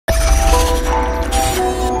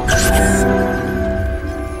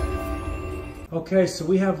Okay, so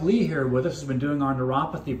we have Lee here with us, who's been doing our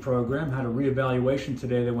neuropathy program, had a reevaluation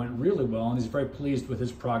today that went really well, and he's very pleased with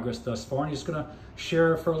his progress thus far, and he's going to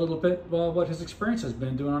share for a little bit what his experience has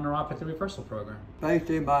been doing our neuropathy reversal program.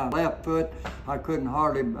 Basically, my left foot, I couldn't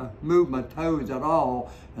hardly move my toes at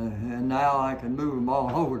all, and now I can move them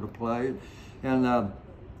all over the place. And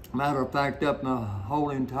matter of fact, up my whole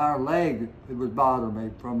entire leg, it was bothering me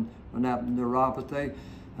from that neuropathy.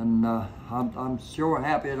 And I'm sure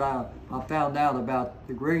happy that I found out about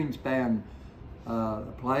the Greenspan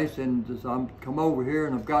place, and just, I'm come over here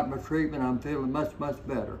and I've got my treatment. I'm feeling much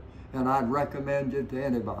better, and I'd recommend it to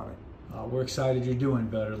anybody. We're excited you're doing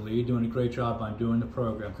better, Lee. You're doing a great job on doing the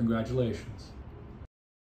program. Congratulations.